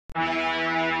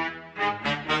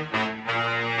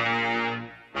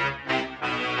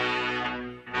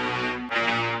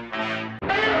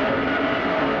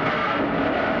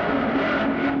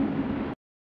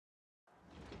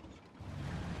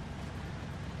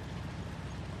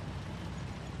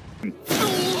Oh,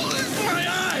 my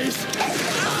eyes!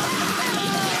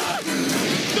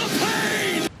 The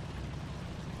pain!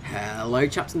 Hello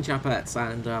chaps and chapettes,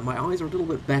 and my eyes are a little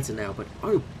bit better now, but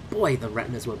oh boy, the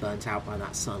retinas were burnt out by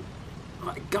that sun.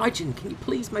 Gaijin, can you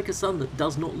please make a sun that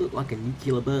does not look like a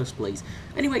nuclear burst, please?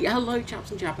 Anyway, hello chaps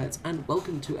and chapettes, and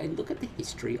welcome to a look at the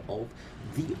history of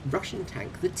the Russian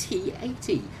tank, the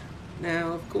T-80.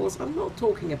 Now, of course, I'm not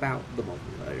talking about the modern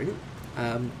version.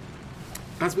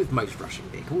 As with most Russian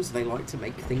vehicles, they like to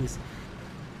make things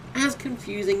as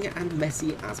confusing and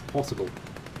messy as possible.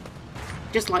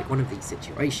 Just like one of these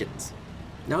situations.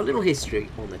 Now, a little history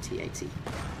on the T-80.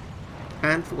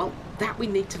 And, well, that we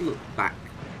need to look back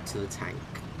to the tank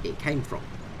it came from,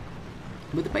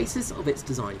 with the basis of its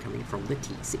design coming from the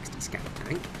T-60 Scout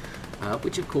tank,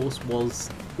 which of course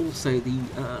was also the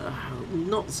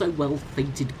not so well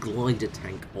fated glider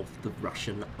tank of the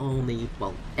Russian Army,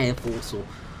 well, Air Force, or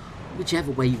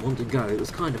whichever way you want to go. It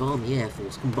was kind of Army Air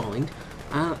Force combined,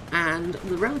 and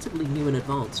the relatively new and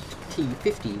advanced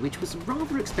T-50, which was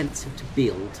rather expensive to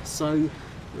build, so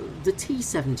the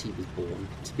T-70 was born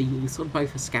to be sort of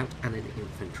both a scout and an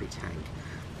infantry tank.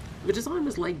 The design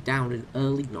was laid down in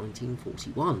early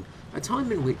 1941, a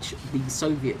time in which the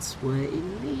Soviets were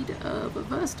in need of a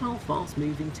versatile,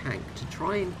 fast-moving tank to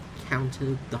try and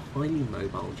counter the highly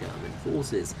mobile German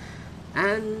forces,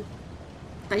 and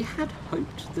they had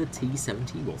hoped the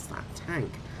T-70 was that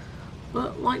tank.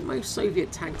 But like most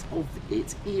Soviet tanks of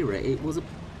its era, it was a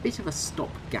bit of a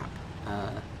stopgap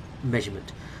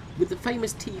measurement, with the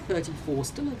famous T-34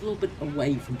 still a little bit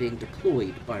away from being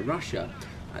deployed by Russia.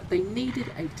 They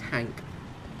needed a tank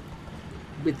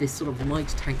with this sort of light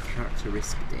tank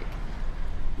characteristic.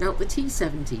 Now, the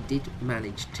T-70 did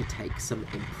manage to take some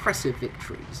impressive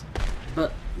victories,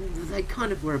 but they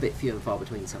kind of were a bit few and far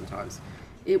between sometimes.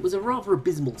 It was a rather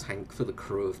abysmal tank for the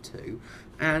crew of two,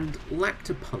 and lacked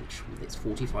a punch with its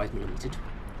 45mm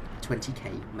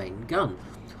 20k main gun.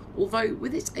 Although,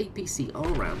 with its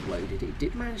APCR round loaded, it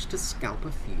did manage to scalp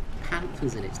a few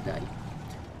Panthers in its day.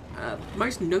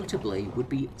 Most notably would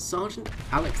be Sergeant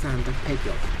Alexander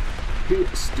Pegov, who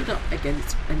stood up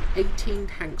against an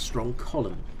 18-tank-strong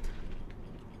column.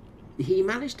 He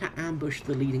managed to ambush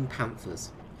the leading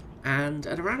Panthers, and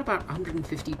at around about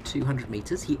 150-200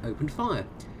 metres he opened fire,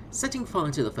 setting fire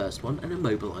to the first one and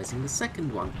immobilising the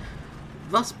second one,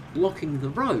 thus blocking the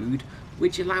road,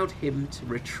 which allowed him to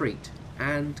retreat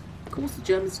and caused the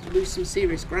Germans to lose some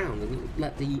serious ground and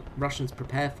let the Russians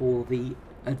prepare for the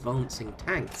advancing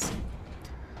tanks.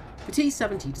 The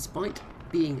T-70, despite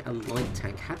being a light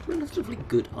tank, had relatively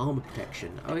good armour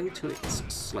protection owing to its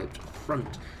sloped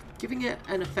front, giving it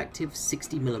an effective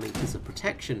 60mm of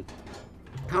protection.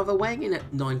 However, weighing in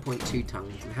at 9.2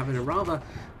 tons and having a rather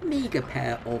meagre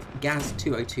pair of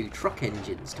Gaz-202 truck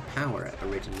engines to power it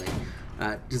originally,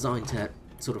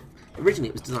 originally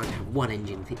it was designed to have one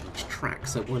engine for each track,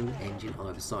 so one engine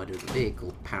either side of the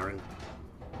vehicle powering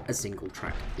a single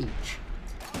track each.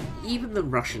 Even the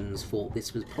Russians thought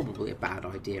this was probably a bad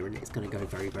idea and it's going to go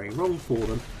very, very wrong for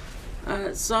them.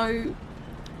 So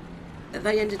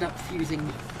they ended up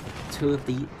fusing two of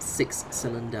the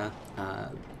six-cylinder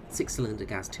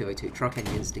Gaz-202 truck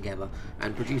engines together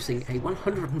and producing a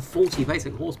 140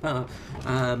 basic horsepower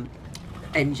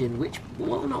engine, which,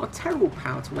 while not a terrible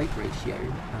power-to-weight ratio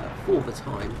for the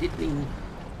time, did mean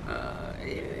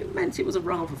it meant it was a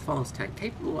rather fast tank,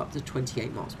 capable up to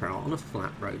 28 miles per hour on a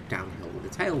flat road downhill with a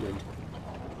tailwind.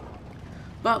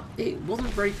 But it wasn't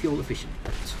very fuel efficient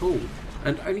at all,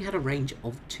 and only had a range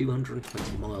of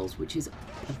 220 miles, which is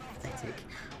pathetic.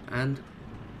 And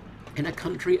in a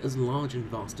country as large and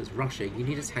vast as Russia, you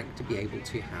need a tank to be able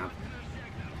to have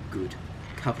good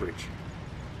coverage.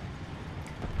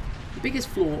 The biggest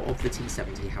flaw of the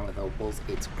T-70, however, was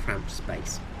its cramped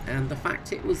space, and the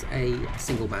fact it was a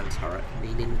single-man turret,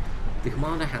 meaning the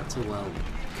commander had to, well,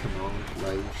 command,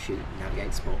 load, shoot,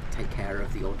 navigate, spot, take care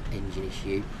of the odd engine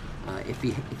issue. If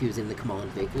he was in the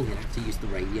command vehicle, he'd have to use the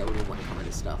radio and all that kind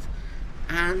of stuff.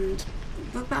 And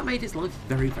that made his life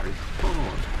very, very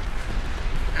hard,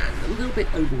 and a little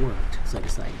bit overworked, so to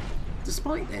say.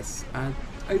 Despite this,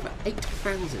 over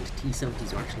 8,000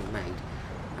 T-70s were actually made.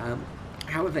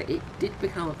 However, it did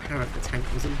become apparent the tank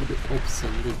was a little bit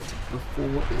obsolete before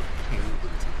it came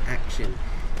into action,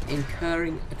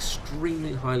 incurring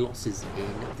extremely high losses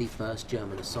in the first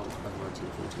German assault of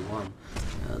 1941.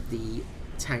 The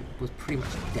tank was pretty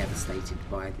much devastated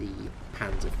by the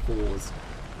Panzer IVs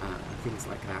and things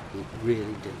like that. It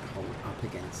really didn't hold up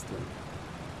against them.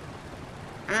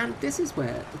 And this is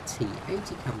where the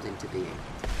T-80 comes into being.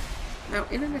 Now,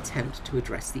 in an attempt to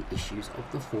address the issues of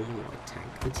the former light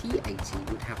tank, the T-80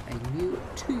 would have a new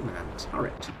two-man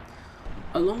turret.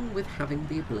 along with having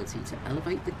the ability to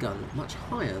elevate the gun much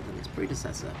higher than its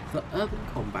predecessor for urban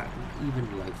combat and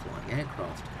even low-flying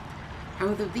aircraft.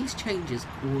 However, these changes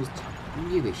caused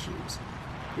new issues.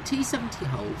 The T-70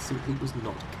 hull simply was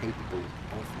not capable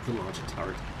of the larger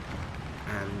turret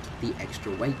and the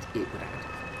extra weight it would add.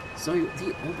 So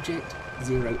the Object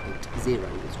 080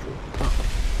 was drawn up,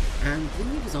 and the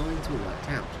new designs were worked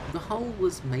out. The hull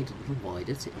was made a little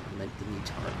wider to implement the new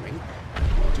turret ring,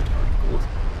 and larger turret of course.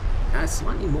 A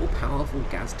slightly more powerful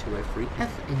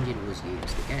GAZ-203F engine was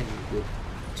used, again with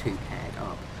two paired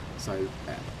up, so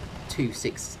two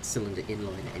 6-cylinder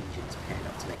inline engines paired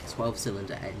up to make a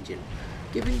 12-cylinder engine,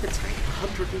 giving the tank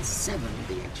 107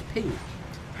 bhp.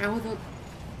 However,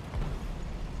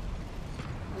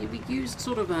 we used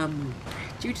sort of,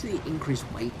 due to the increased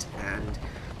weight and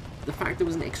the fact there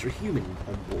was an extra human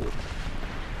on board,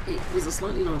 it was a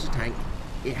slightly larger tank,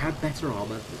 it had better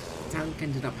armour. The tank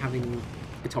ended up having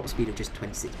a top speed of just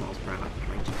 26 miles per hour,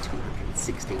 a range of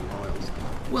 216 miles,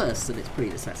 worse than its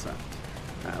predecessor,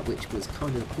 which was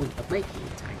kind of the point of making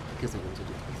the tank, because they wanted it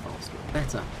to be faster and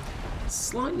better.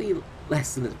 Slightly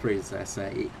less than its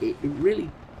predecessor, it really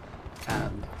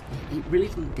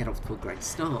didn't get off to a great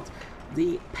start.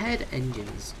 The paired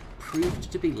engines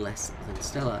proved to be less than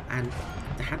stellar, and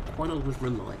they had quite a lot of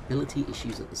reliability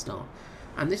issues at the start,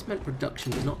 and this meant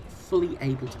production was not fully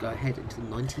able to go ahead until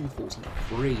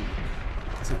 1943.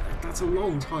 So that's a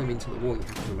long time into the war, you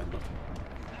have to remember.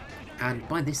 And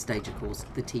by this stage, of course,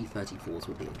 the T-34s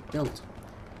were being built.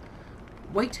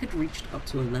 Weight had reached up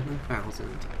to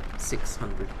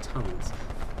 11,600 tons,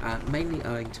 mainly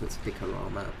owing to its thicker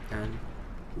armour, and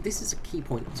this is a key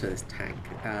point to this tank,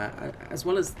 as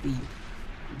well as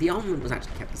the armament was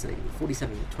actually kept the same,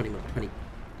 47mm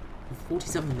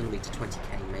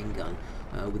 20K main gun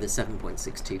with a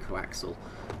 7.62 coaxial.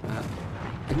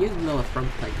 A new lower front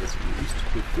plate was used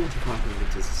with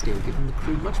 45mm of steel, giving the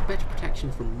crew much better protection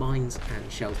from mines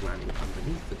and shells landing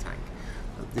underneath the tank.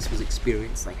 This was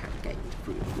experience they had gained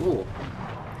through the war.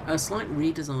 A slight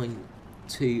redesign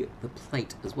to the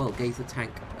plate as well gave the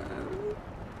tank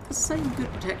the same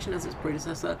good protection as its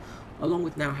predecessor, along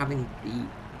with now having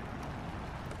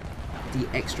the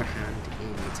extra hand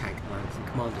in the tank, allowing the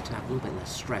commander to have a little bit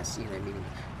less stress, you know, meaning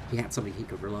he had somebody he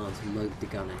could rely on to load the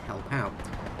gun and help out.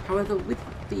 However, with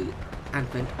the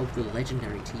advent of the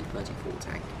legendary T-34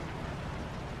 tank,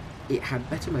 it had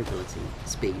better mobility,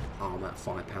 speed, armour,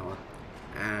 firepower,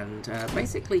 and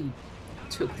basically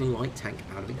took the light tank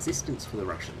out of existence for the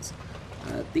Russians.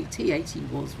 The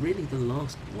T-80 was really the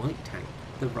last light tank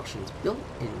the Russians built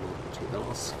in World War II, the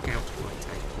last scout light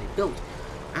tank they built,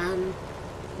 and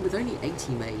with only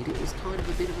 80 made, it was kind of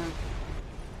a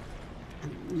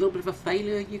little bit of a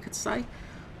failure, you could say.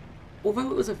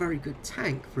 Although it was a very good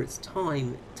tank for its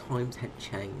time, times had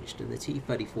changed, and the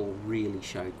T-34 really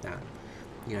showed that.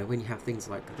 You know, when you have things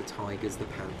like the Tigers, the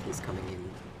Panthers coming in,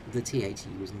 the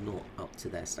T-80 was not up to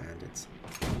their standards.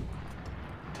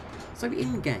 So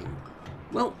in-game,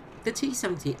 well, the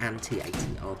T-70 and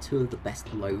T-80 are two of the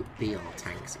best low BR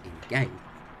tanks in-game,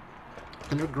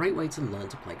 and they're a great way to learn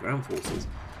to play ground forces.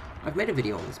 I've made a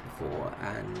video on this before,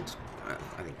 and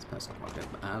I think it's personal quite good,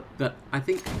 but I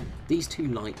think these two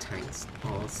light tanks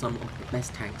are some of the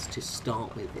best tanks to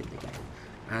start with in the game,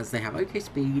 as they have okay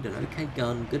speed, an okay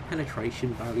gun, good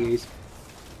penetration values,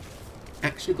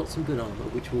 actually got some good armour,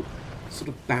 which will sort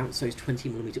of bounce those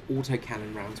 20mm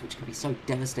autocannon rounds, which can be so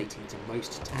devastating to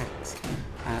most tanks,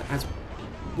 as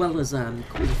well as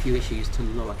cause a few issues to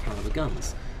lower caliber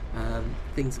guns.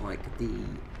 Things like the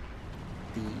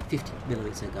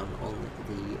 50mm gun on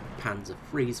the Panzer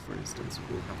Freeze, for instance,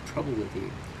 will have trouble with you.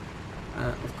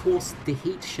 Of course, the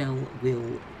heat shell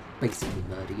will basically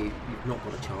murder you. You've not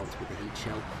got a chance with the heat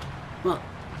shell, but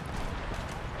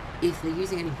if they're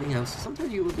using anything else,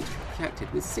 sometimes you will be protected.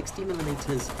 With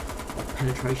 60mm of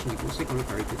penetration, you've also got a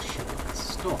very good shell as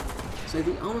stock. So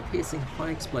the armor-piercing,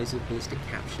 high-explosive ballistic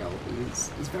cap shell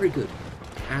is very good,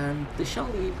 and the shell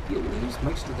you'll use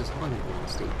most of the time, in all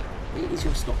honesty, it is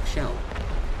your stock shell.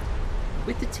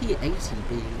 With the T-80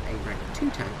 being a rank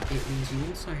 2 tank, it means you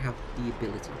also have the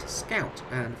ability to scout,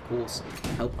 and of course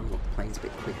help unlock planes a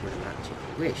bit quicker in a match if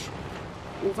you wish.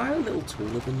 Although a little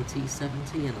taller than the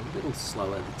T-70 and a little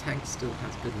slower, the tank still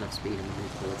has good enough speed and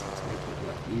maneuverability to make it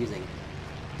worth using.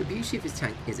 The beauty of this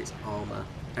tank is its armour,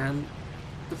 and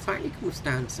the fact you can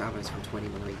withstand salvos from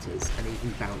 20mm and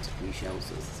even bounce a few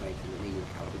shells, as I say, from the medium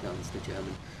caliber guns, the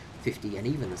German 50 and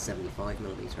even the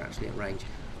 75mm actually at range.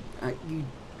 You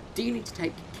do need to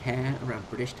take care around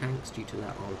British tanks due to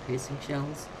their armor-piercing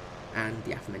shells and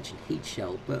the aforementioned heat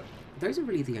shell, but those are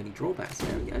really the only drawbacks.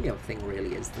 The only other thing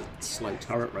really is the slow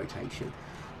turret rotation.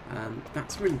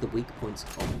 That's really the weak points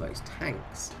of those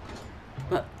tanks.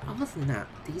 But other than that,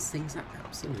 these things are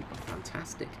absolutely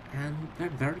fantastic, and they're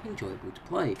very enjoyable to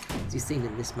play. As you've seen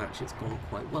in this match, it's gone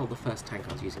quite well. The first tank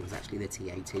I was using was actually the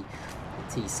T-80. The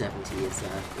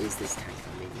T-70 is this tank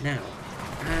I'm in now.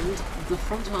 And the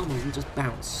front armour will just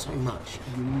bounce so much.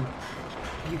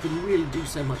 You can really do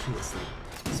so much in this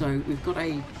thing. So we've got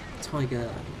a Tiger,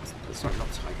 sorry,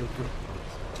 not Tiger,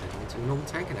 turning into a normal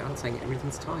tanker now. I'm saying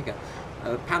everything's Tiger.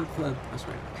 Panther,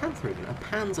 sorry, Panther even, a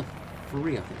Panzer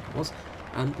III, I think it was.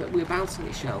 But we're bouncing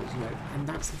its shells, you know, and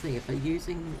that's the thing. If they're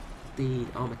using the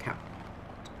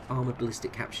armoured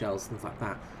ballistic cap shells, things like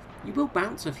that, you will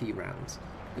bounce a few rounds.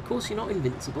 Of course, you're not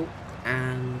invincible,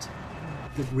 and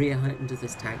the rear end of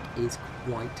this tank is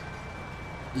quite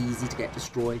easy to get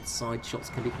destroyed. Side shots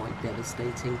can be quite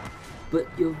devastating, but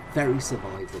you're very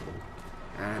survivable.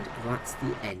 And that's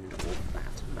the end of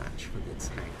that match for the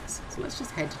tanks. So let's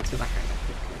just head to the hangar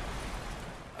quickly.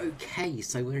 Okay,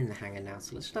 so we're in the hangar now,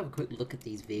 so let's just have a quick look at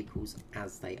these vehicles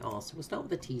as they are. So we'll start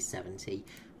with the T-70,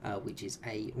 which is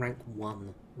a rank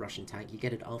 1 Russian tank. You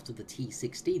get it after the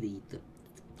T-60, the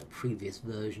previous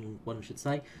version, one should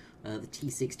say. The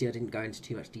T-60 I didn't go into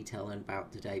too much detail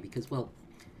about today because, well,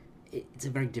 it's a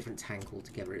very different tank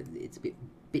altogether. It's a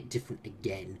bit different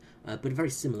again, but a very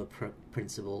similar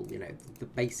principle. You know, the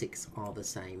basics are the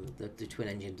same. The twin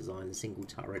engine design, the single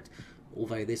turret,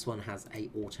 although this one has a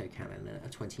autocannon, a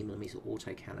 20mm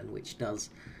autocannon, which does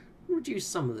reduce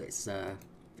some of its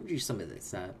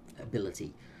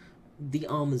ability. The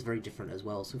armor is very different as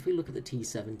well. So if we look at the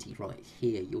T-70 right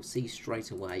here, you'll see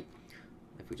straight away.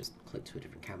 If we just click to a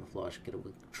different camouflage, get all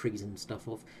the trees and stuff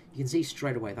off, you can see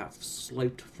straight away that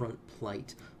sloped front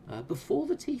plate before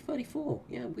the T-34.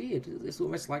 Yeah, weird. It's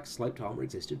almost like sloped armour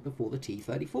existed before the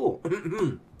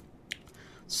T-34.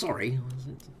 Sorry, I was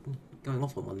going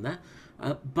off on one there.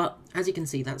 But as you can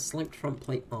see, that sloped front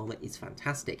plate armour is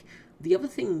fantastic. The other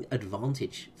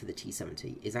advantage for the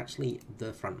T-70 is actually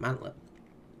the front mantlet.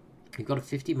 You've got a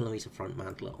 50mm front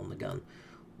mantlet on the gun,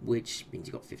 which means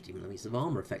you've got 50mm of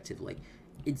armour effectively.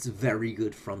 It's very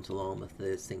good frontal armour for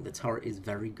this thing. The turret is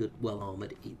very good, well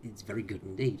armoured. It's very good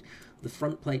indeed. The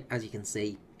front plate, as you can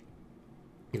see,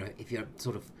 you know, if you're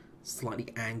sort of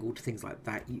slightly angled, things like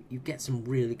that, you get some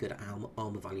really good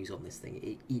armour values on this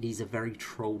thing. It is a very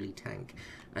trolly tank,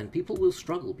 and people will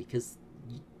struggle because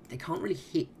they can't really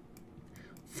hit.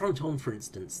 Front on, for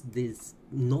instance, there's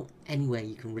not anywhere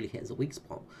you can really hit as a weak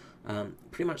spot.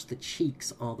 Pretty much the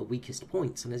cheeks are the weakest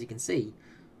points, and as you can see,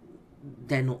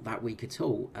 they're not that weak at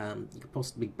all. You could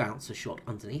possibly bounce a shot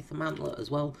underneath the mantlet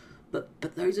as well, but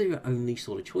those are your only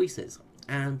sort of choices,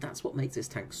 and that's what makes this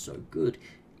tank so good,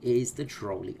 is the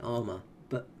trolley armour.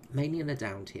 But mainly in a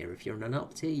down tier. If you're in an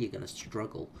up tier, you're going to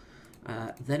struggle.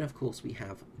 Then, of course, we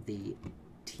have the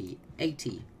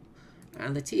T-80.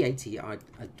 And the T-80, I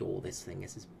adore this thing.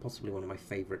 This is possibly one of my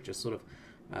favourite just sort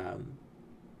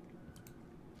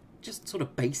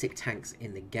of basic tanks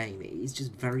in the game. It is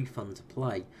just very fun to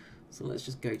play. So let's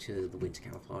just go to the winter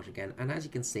camouflage again, and as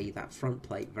you can see, that front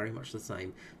plate very much the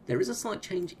same. There is a slight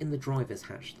change in the driver's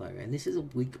hatch though, and this is a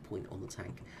weak point on the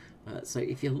tank. So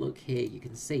if you look here, you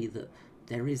can see that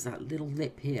there is that little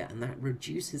lip here, and that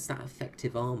reduces that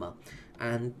effective armour.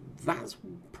 And that's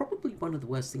probably one of the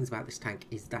worst things about this tank,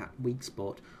 is that weak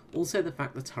spot. Also the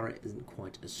fact the turret isn't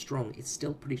quite as strong. It's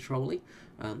still pretty trolly.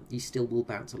 You still will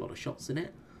bounce a lot of shots in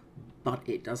it, but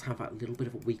it does have that little bit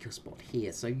of a weaker spot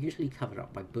here. So usually covered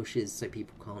up by bushes so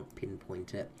people can't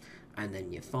pinpoint it, and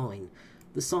then you're fine.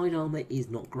 The side armour is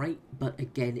not great, but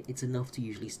again, it's enough to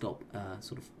usually stop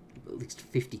sort of at least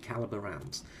 50 caliber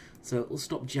rounds. So it will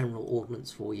stop general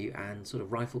ordnance for you, and sort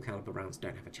of rifle caliber rounds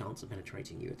don't have a chance of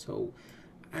penetrating you at all.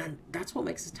 And that's what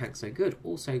makes this tank so good.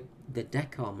 Also, the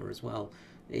deck armour as well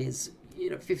is, you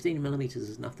know, 15mm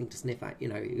is nothing to sniff at. You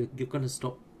know, you're going to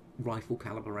stop rifle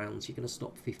caliber rounds, you're going to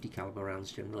stop 50 caliber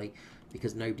rounds generally,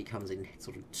 because nobody comes in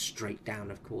sort of straight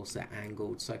down, of course, they're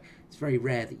angled, so it's very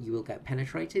rare that you will get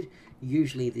penetrated.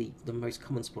 Usually the most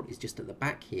common spot is just at the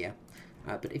back here,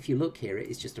 but if you look here, it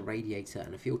is just a radiator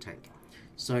and a fuel tank,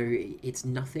 so it's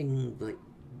nothing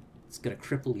that's going to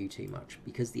cripple you too much,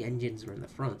 because the engines are in the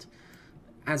front.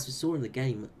 As we saw in the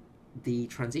game, the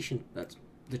transmission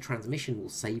will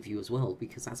save you as well,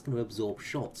 because that's going to absorb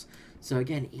shots. So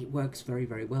again, it works very,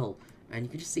 very well. And you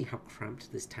can just see how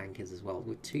cramped this tank is as well.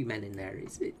 With two men in there,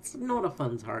 it's not a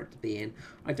fun turret to be in.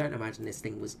 I don't imagine this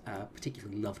thing was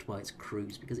particularly loved by its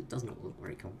crews, because it does not look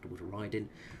very comfortable to ride in.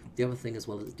 The other thing as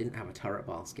well is it didn't have a turret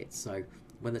basket, so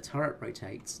when the turret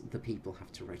rotates, the people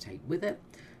have to rotate with it,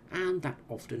 and that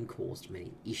often caused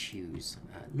many issues.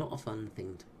 Not a fun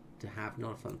thing to have,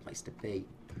 not a fun place to be.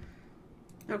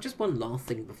 Now, just one last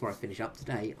thing before I finish up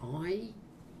today. I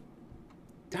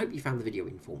hope you found the video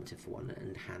informative for one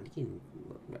and handy and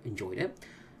enjoyed it,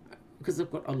 because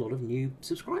I've got a lot of new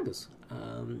subscribers.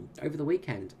 Over the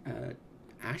weekend,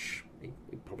 Ash, you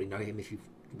probably know him if you've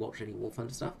watched any War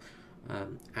Thunder stuff.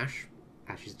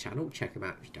 Ash's channel, check him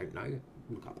out if you don't know.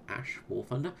 Look up Ash War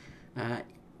Thunder.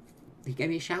 He gave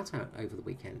me a shout out over the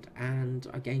weekend, and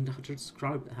I gained 100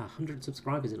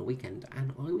 subscribers in a weekend,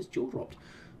 and I was jaw dropped.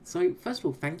 So first of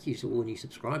all, thank you to all new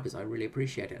subscribers. I really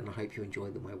appreciate it, and I hope you enjoy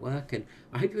my work, and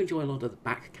I hope you enjoy a lot of the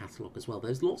back catalogue as well.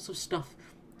 There's lots of stuff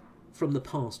from the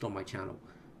past on my channel.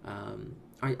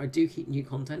 I do keep new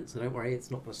content, so don't worry,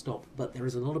 it's not going to stop, but there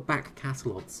is a lot of back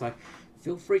catalogue, so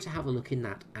feel free to have a look in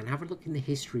that, and have a look in the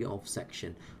history of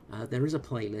section. There is a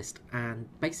playlist, and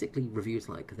basically reviews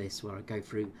like this where I go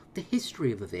through the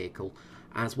history of a vehicle,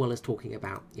 as well as talking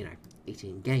about, you know, it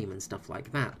in game and stuff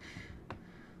like that.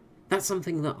 That's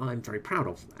something that I'm very proud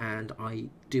of, and I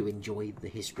do enjoy the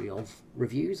history of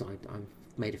reviews. I've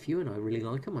made a few and I really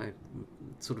like them. I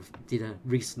sort of did a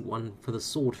recent one for the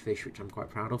Swordfish, which I'm quite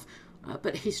proud of.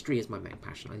 But history is my main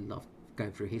passion. I love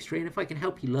going through history, and if I can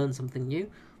help you learn something new,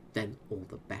 then all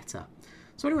the better.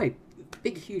 So anyway,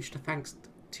 big huge thanks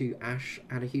to Ash,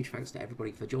 and a huge thanks to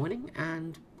everybody for joining,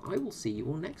 and I will see you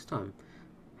all next time.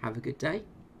 Have a good day.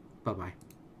 Bye bye.